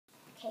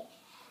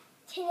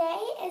Today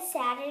is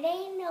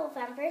Saturday,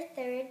 November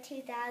 3rd,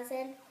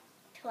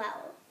 2012.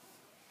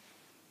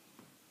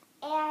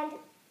 And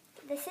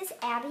this is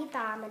Abbey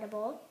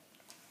Abominable.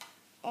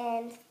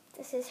 And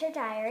this is her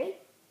diary.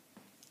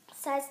 It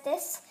says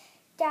this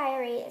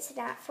diary is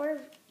not for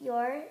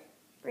your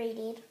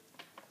reading.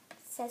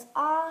 It says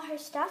all her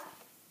stuff.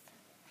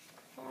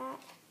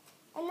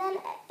 And then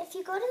if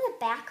you go to the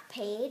back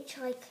page,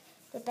 like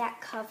the back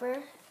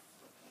cover,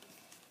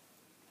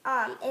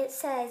 it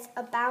says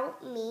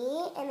about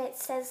me, and it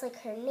says like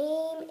her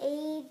name,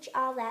 age,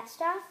 all that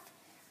stuff,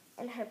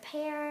 and her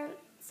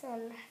parents,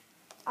 and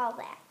all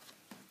that.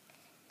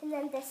 And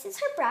then this is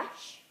her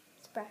brush.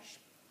 It's a brush.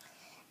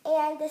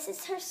 And this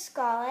is her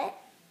scarlet,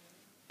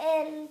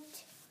 and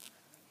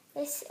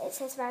this it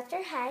says about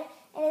her head,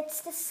 and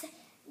it's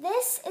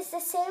this is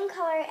the same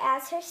color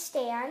as her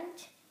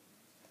stand,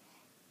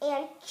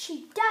 and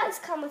she does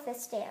come with a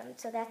stand,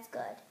 so that's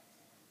good.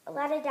 A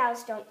lot of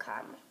dolls don't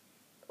come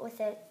with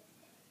a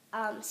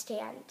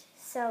stand.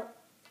 So,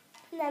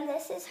 and then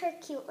this is her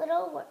cute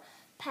little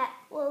pet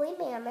woolly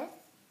mammoth,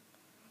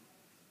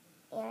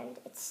 and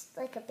it's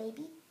like a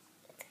baby.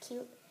 It's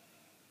cute.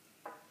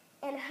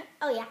 And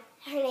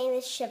her name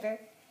is Shiver.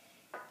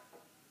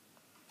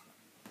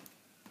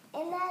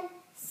 And then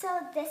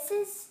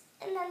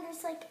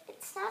there's like,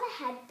 it's not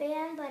a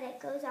headband, but it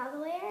goes all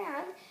the way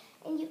around,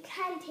 and you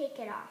can take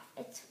it off.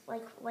 It's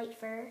like white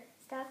fur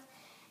stuff.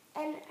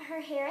 And her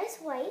hair is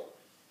white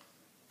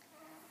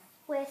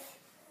with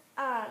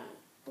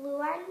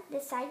blue on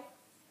this side,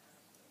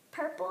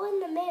 purple in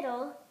the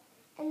middle,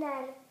 and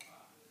then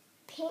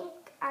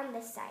pink on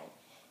this side.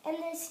 And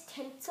there's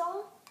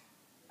tinsel,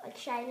 like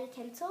shiny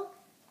tinsel,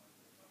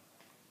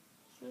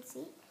 you can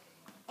see.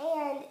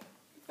 And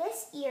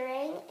this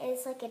earring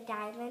is like a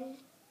diamond,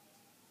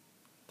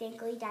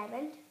 dangly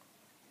diamond.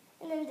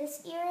 And then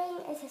this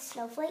earring is a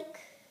snowflake,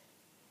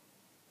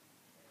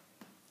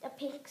 a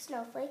pink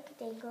snowflake,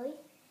 dangly.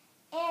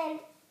 And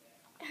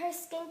her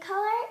skin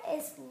color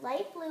is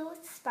light blue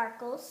with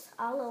sparkles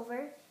all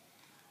over.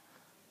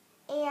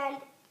 And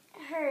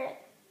her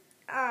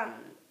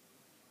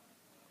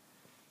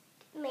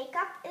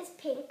makeup is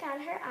pink on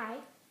her eye.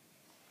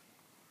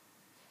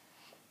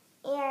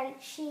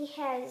 And she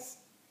has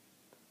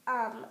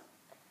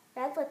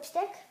red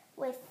lipstick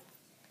with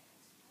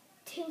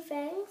 2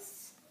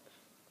 fangs.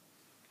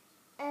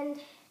 And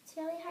it's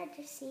really hard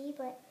to see,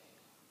 but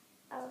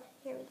oh,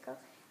 here we go.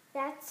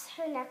 That's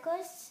her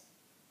necklace.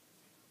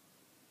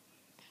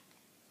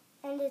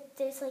 And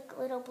there's like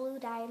little blue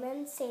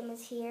diamonds, same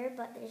as here,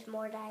 but there's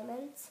more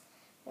diamonds.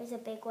 There's a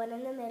big one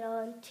in the middle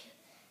and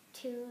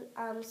two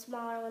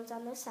smaller ones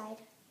on the side.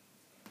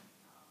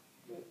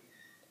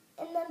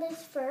 And then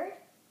there's fur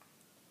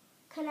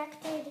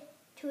connected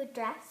to a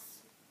dress.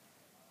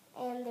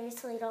 And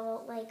there's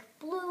little like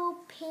blue,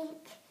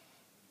 pink,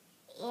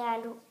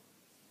 and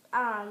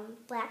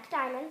black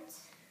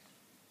diamonds,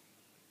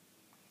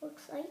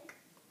 looks like.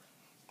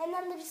 And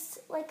then there's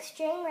like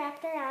string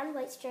wrapped around,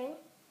 white string.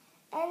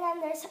 And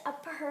then there's a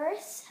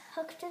purse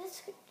hooked to the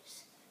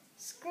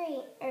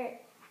string, and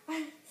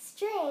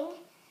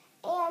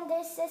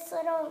there's this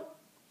little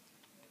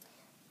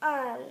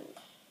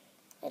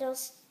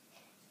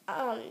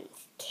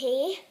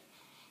key,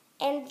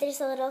 and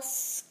there's a little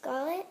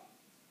scarlet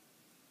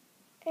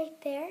right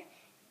there,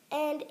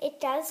 and it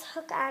does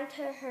hook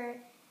onto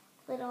her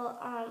little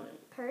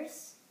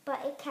purse, but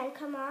it can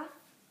come off.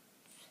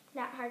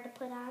 Not hard to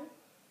put on,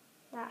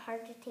 not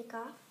hard to take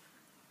off.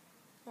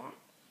 That.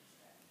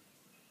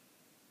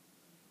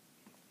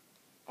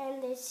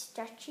 And there's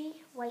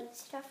stretchy white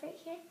stuff right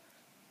here.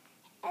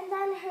 And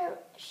then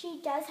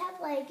she does have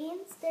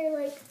leggings.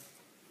 They're like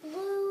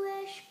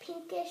bluish,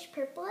 pinkish,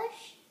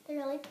 purplish. They're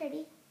really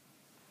pretty.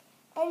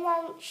 And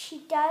then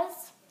she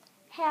does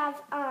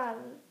have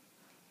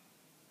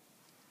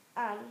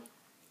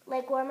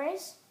leg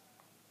warmers.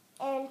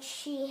 And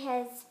she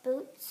has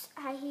boots,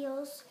 high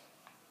heels.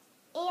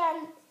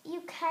 And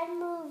you can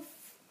move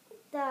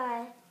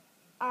the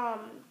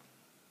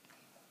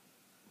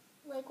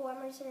leg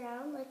warmers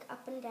around, like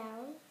up and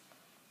down.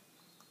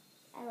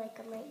 I like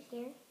them right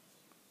here.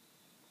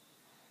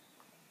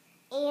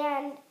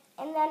 And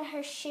then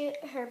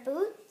her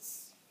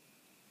boots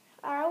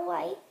are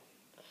white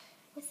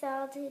with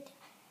all the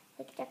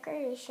like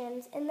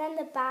decorations. And then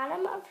the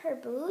bottom of her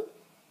boot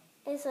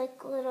is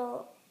like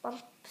little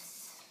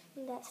bumps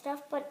and that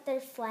stuff, but they're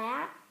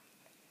flat,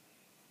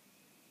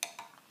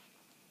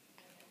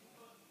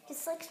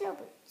 just like snow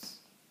boots.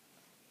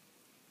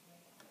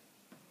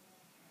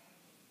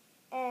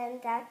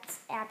 And that's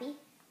Abbey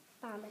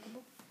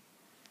Abominable.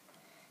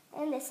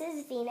 And this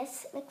is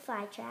Venus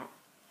McFlytrap.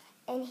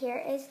 And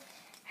here is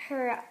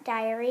her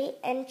diary.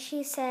 And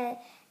she said,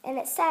 and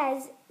it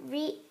says,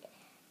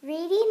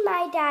 reading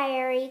my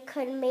diary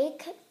could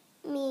make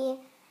me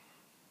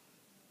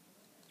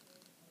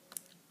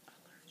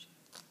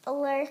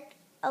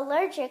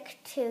allergic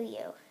to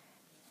you.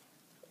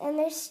 And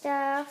there's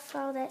stuff,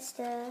 all that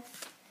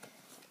stuff.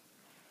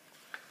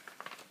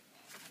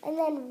 And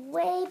then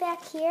way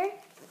back here,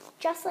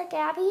 just like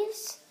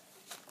Abby's,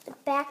 the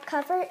back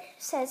cover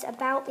says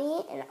about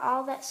me and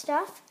all that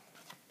stuff.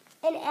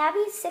 And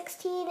Abby's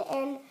 16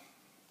 and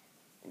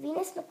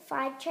Venus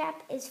McFlytrap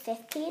is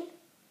 15.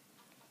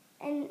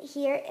 And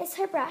here is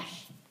her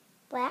brush,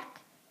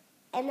 black.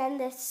 And then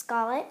this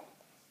scarlet.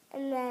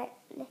 And then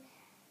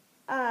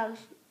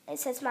it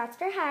says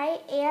Monster High.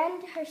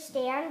 And her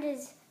stand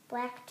is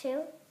black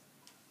too.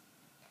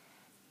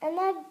 And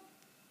then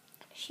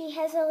she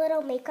has a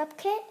little makeup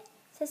kit.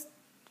 It says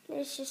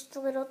there's just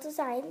little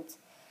designs.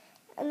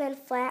 And then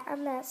flat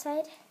on that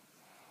side.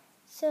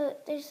 So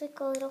there's like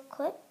a little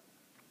clip.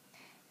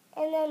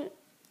 And then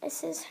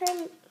this is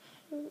her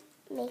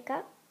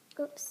makeup.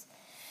 Oops.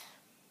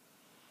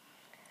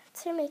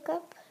 It's her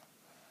makeup.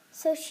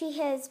 So she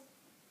has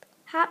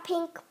hot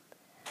pink,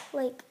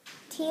 like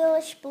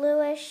tealish,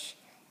 bluish,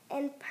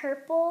 and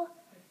purple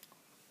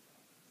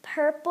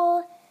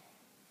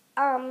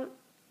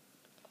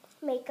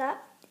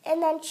makeup.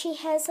 And then she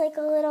has like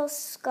a little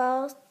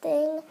skull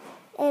thing,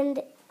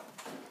 and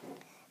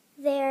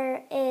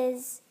there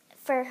is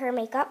for her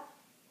makeup.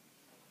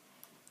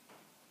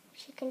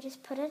 She can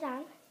just put it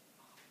on.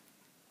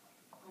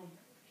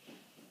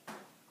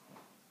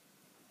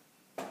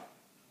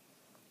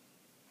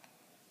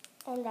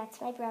 And that's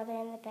my brother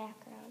in the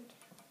background.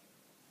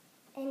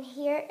 And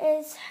here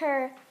is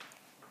her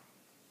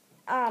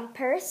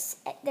purse.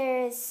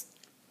 There's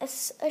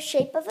a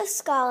shape of a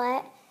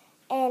skull,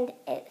 and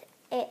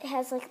it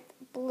has like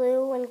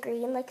blue and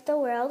green like the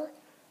world.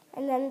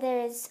 And then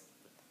there's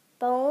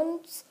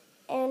bones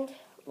and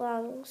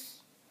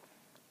lungs.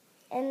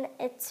 And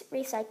it's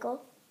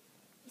recycled.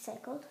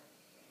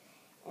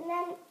 And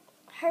then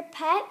her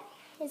pet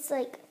is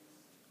like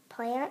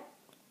plant,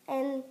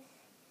 and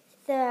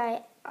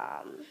the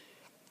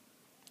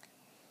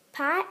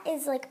pot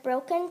is like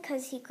broken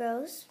because he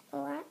grows a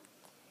lot,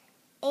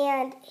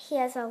 and he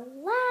has a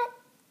lot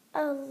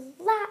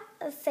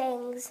of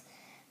things,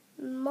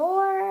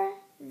 more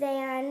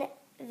than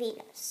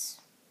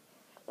Venus.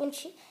 And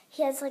he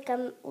has like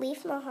a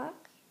leaf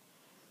mohawk,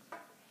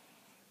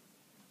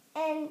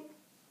 and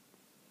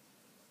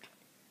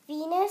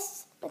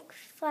Venus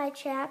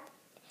McFlytrap,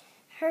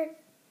 her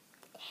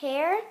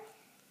hair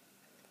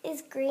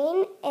is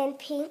green and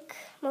pink,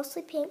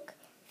 mostly pink,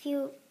 if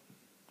you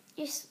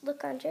just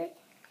look under.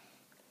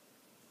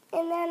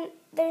 And then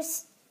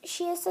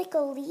she has like a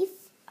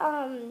leaf,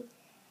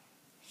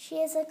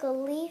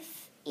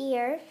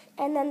 ear,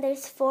 and then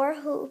there's 4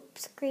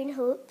 hoops, green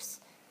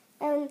hoops.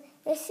 And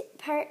this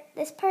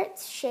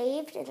part's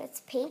shaved, and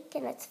it's pink,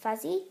 and it's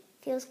fuzzy.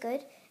 Feels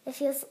good. It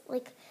feels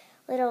like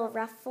little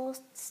ruffle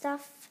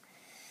stuff.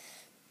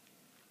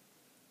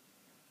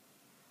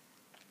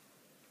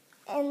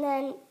 And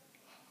then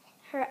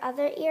her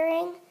other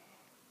earring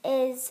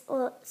is,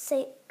 her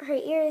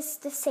ear is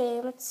the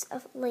same. It's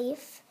a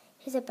leaf.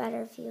 Here's a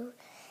better view.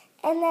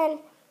 And then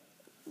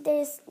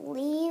there's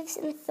leaves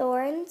and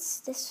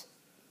thorns,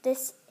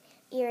 this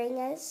earring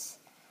is.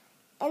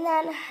 And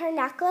then her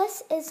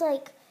necklace is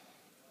like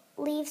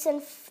leaves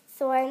and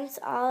thorns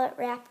all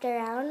wrapped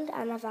around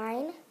on a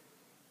vine.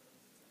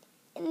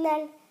 And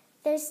then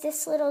there's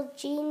this little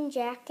jean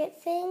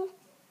jacket thing,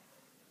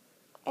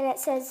 and it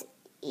says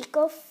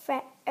Eco-Punk,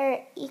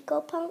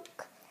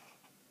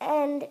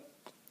 and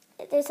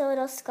there's a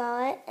little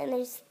scarlet, and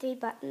there's 3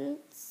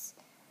 buttons,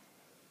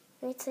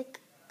 and it's like,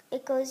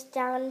 it goes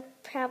down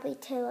probably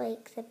to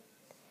like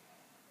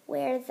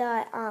where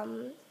the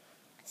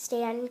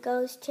stand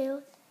goes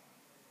to,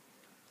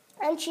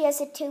 and she has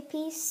a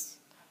 2-piece,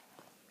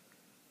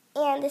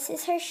 and this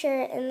is her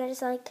shirt, and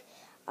there's like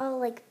all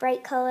like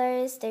bright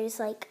colors, there's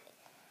like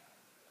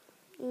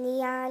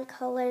neon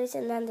colors,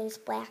 and then there's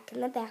black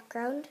in the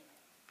background,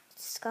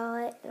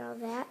 scarlet and all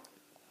that.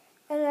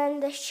 And then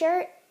the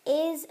shirt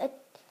is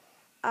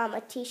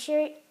a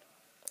t-shirt,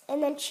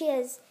 and then she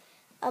has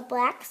a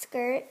black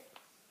skirt,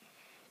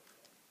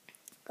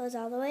 goes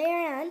all the way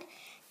around,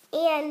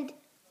 and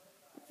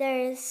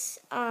there's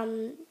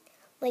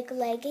like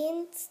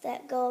leggings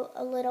that go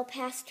a little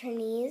past her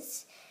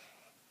knees,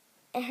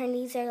 and her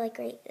knees are like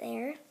right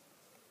there.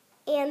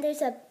 And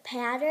there's a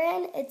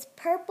pattern. It's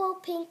purple,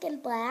 pink,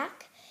 and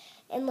black,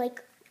 and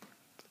like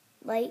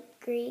light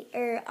green,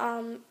 or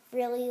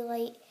really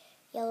light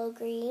yellow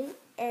green,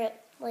 or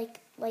like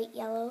light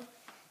yellow,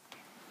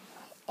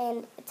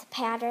 and it's a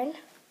pattern.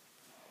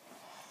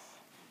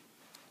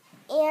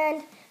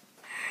 And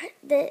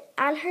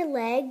on her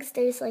legs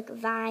there's like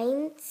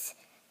vines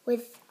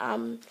with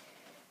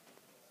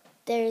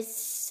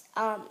it's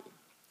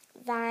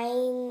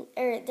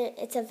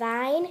a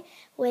vine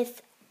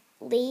with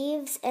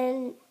leaves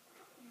and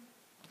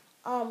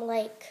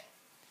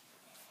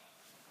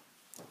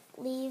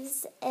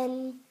leaves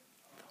and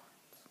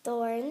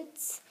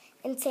thorns,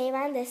 and same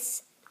on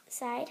this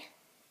side.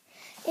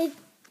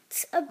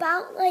 It's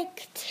about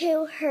like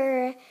to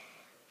her,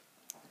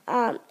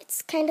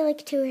 it's kind of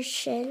like to her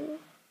shin,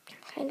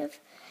 kind of.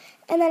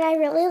 And then I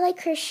really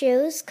like her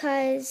shoes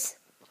because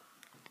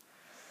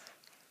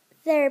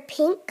they're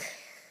pink,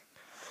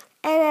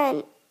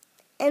 and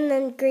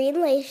then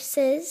green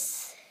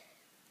laces,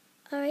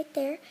 all right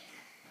there.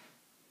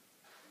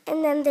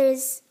 And then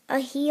there's a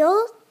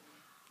heel.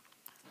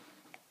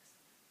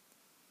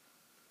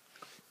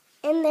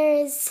 And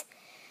there's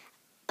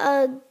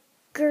a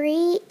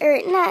green,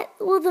 or not,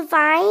 well, the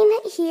vine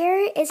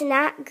here is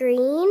not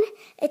green,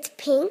 it's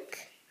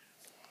pink.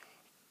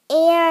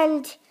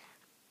 And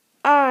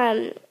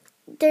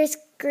there's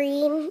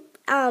green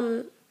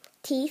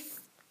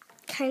teeth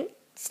kind of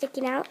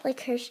sticking out,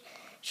 like her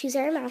shoes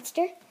are a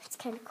monster. It's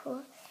kind of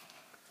cool.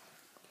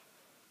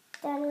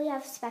 Then we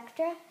have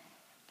Spectra.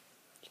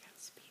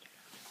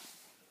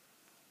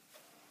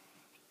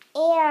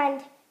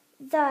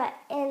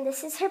 And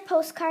this is her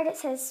postcard. It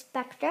says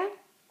Spectra.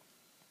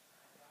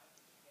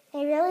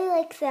 I really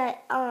like the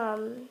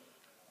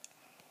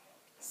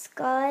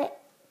skull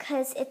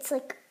because it's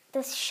like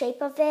the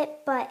shape of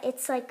it, but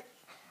it's like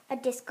a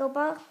disco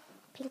ball,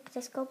 pink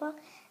disco ball.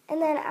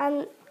 And then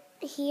on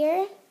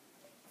here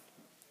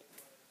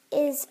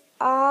is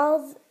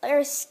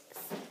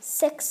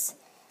six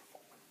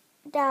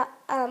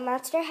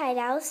monster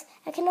hideouts.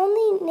 I can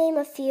only name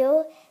a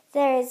few.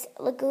 There's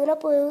Laguna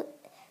Blue,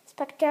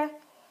 Spectra,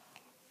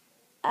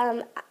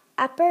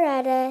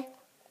 Operetta,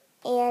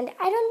 and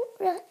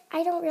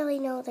I don't really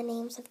know the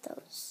names of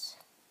those.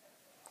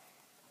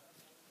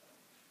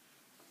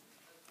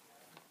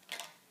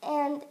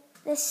 And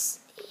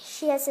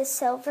she has a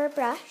silver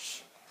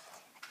brush,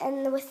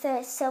 and with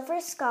a silver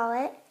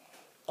skullet,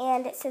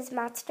 and it says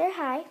Monster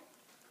High.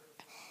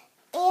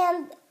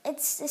 And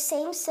it's the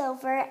same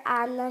silver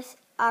on the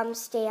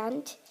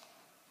stand.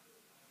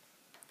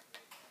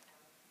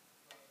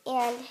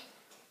 And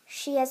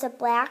she has a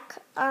black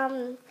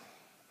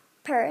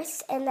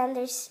purse, and then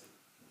there's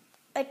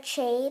a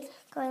chain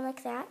going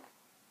like that.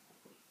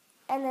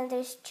 And then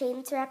there's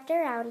chains wrapped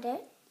around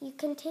it. You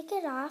can take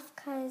it off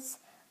because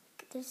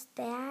there's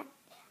that.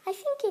 I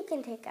think you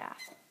can take it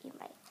off. You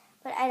might.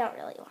 But I don't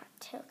really want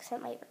to because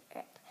it might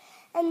rip.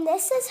 And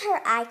this is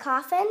her eye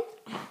coffin.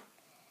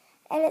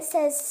 And it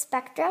says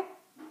Spectra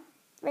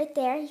right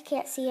there. You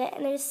can't see it.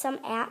 And there's some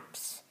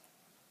apps.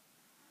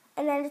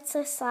 And then it's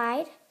a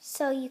slide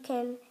so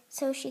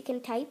she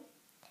can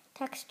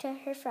text to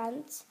her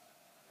friends.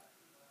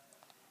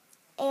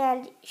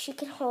 And she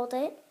can hold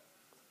it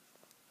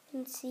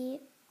and see.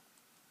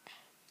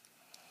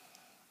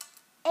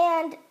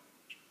 And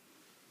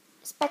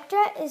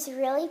Spectra is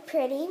really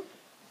pretty.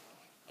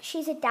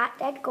 She's a dot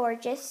dead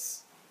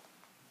gorgeous.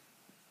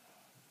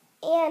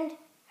 And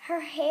her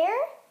hair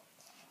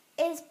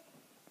is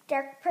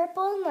dark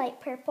purple and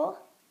light purple.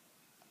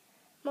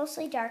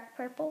 Mostly dark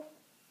purple.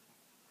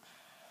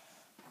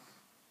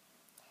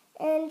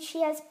 And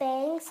she has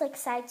bangs, like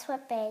side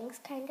swept bangs,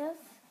 kind of.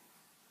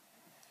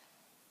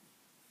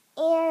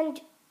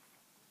 And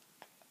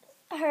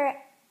her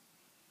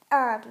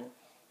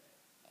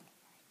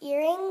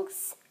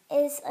earrings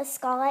is a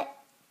skullet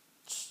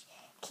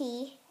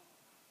key.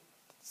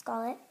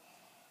 Skullet.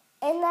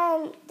 And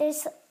then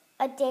there's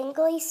a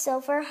dangly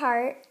silver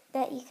heart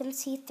that you can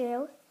see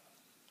through.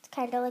 It's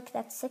kind of like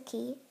that's the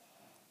key.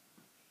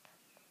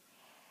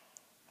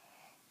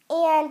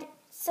 And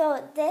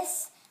so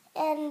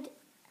and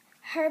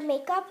her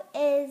makeup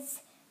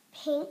is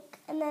pink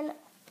and then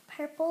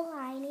purple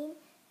lining.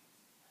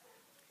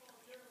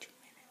 2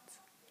 minutes.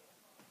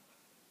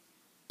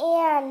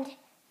 And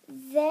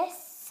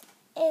this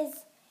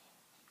is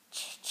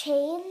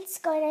chains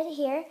going right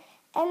here.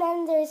 And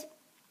then there's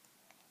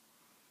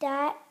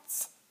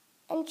dots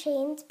and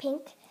chains,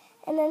 pink.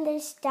 And then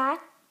there's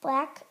black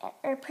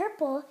or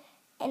purple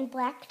and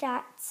black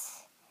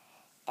dots.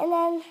 And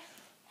then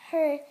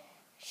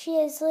she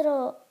has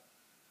little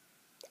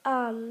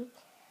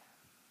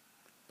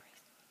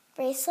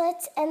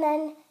bracelets, and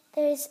then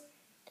there's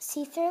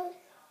see-through,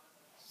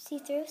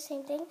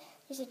 same thing.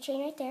 There's a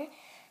chain right there.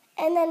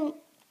 And then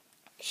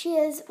she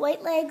has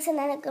white legs, and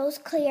then it goes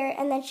clear,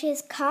 and then she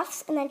has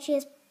cuffs, and then she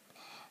has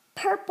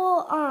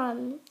purple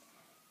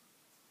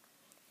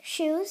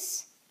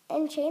shoes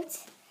and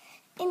chains.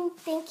 And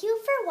thank you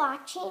for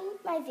watching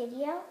my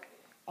video,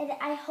 and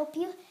I hope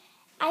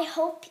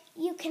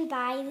you can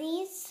buy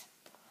these,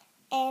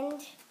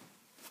 and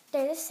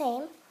they're the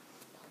same.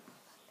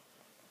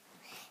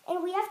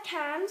 And we have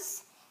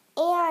Tom's,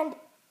 and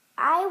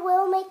I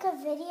will make a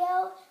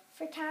video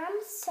for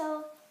Tom's,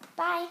 so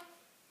bye.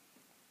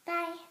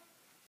 Bye.